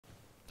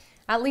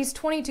At least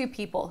 22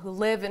 people who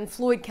live in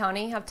Floyd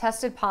County have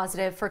tested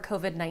positive for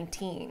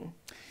COVID-19.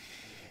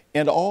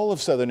 And all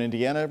of southern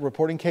Indiana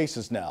reporting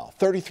cases now.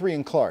 33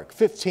 in Clark,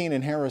 15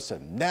 in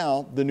Harrison.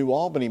 Now, the new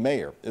Albany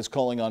mayor is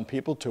calling on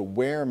people to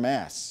wear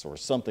masks or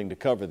something to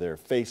cover their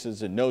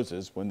faces and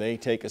noses when they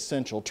take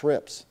essential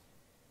trips.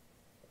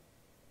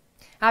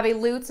 Abby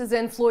Lutz is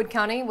in Floyd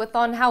County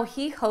on how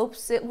he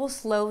hopes it will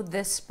slow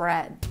this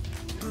spread.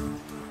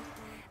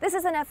 This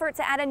is an effort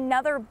to add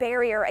another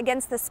barrier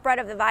against the spread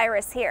of the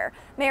virus here.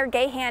 Mayor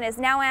Gahan is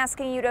now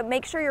asking you to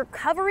make sure you're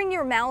covering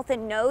your mouth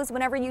and nose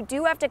whenever you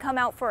do have to come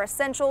out for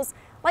essentials,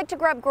 like to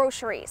grab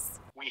groceries.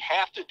 We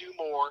have to do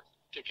more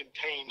to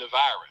contain the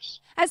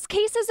virus. As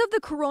cases of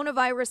the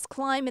coronavirus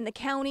climb in the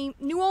county,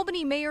 New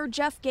Albany Mayor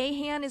Jeff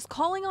Gahan is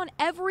calling on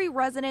every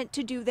resident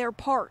to do their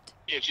part.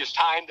 It's just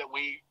time that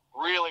we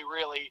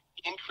really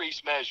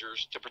increase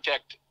measures to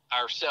protect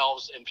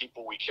ourselves and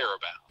people we care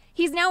about.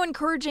 He's now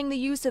encouraging the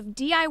use of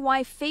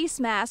DIY face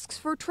masks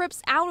for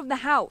trips out of the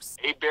house.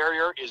 A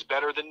barrier is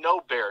better than no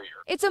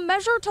barrier. It's a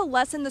measure to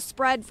lessen the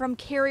spread from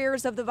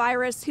carriers of the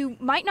virus who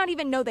might not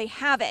even know they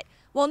have it,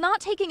 while not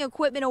taking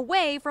equipment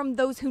away from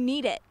those who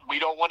need it. We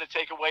don't want to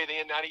take away the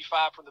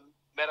N95 from the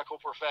medical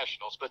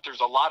professionals, but there's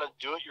a lot of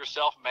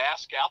do-it-yourself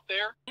masks out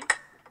there.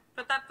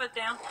 Put that foot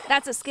down.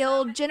 That's a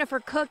skill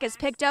Jennifer Cook has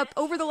picked up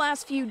over the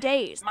last few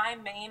days. My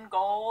main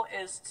goal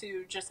is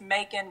to just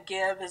make and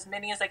give as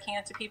many as I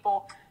can to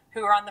people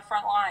who are on the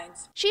front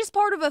lines. She's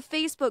part of a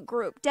Facebook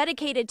group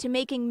dedicated to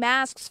making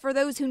masks for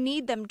those who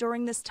need them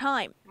during this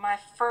time. My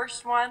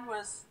first one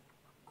was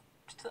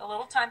a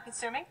little time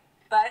consuming,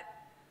 but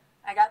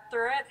I got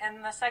through it,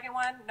 and the second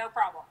one, no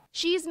problem.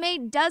 She's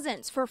made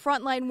dozens for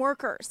frontline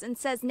workers and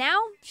says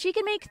now she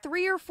can make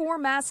 3 or 4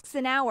 masks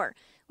an hour.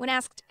 When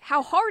asked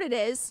how hard it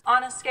is,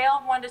 on a scale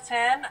of 1 to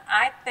 10,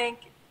 I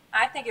think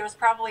it was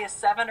probably a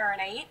 7 or an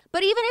 8.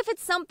 But even if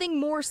it's something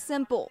more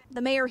simple, the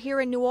mayor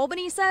here in New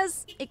Albany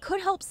says it could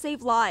help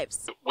save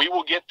lives. We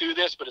will get through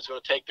this, but it's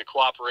going to take the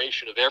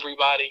cooperation of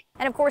everybody.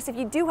 And of course, if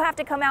you do have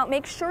to come out,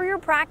 make sure you're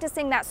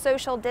practicing that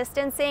social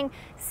distancing,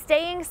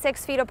 staying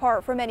 6 feet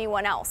apart from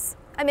anyone else.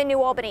 I'm in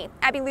New Albany.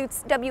 Abby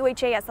Lutz,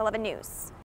 WHAS 11 News.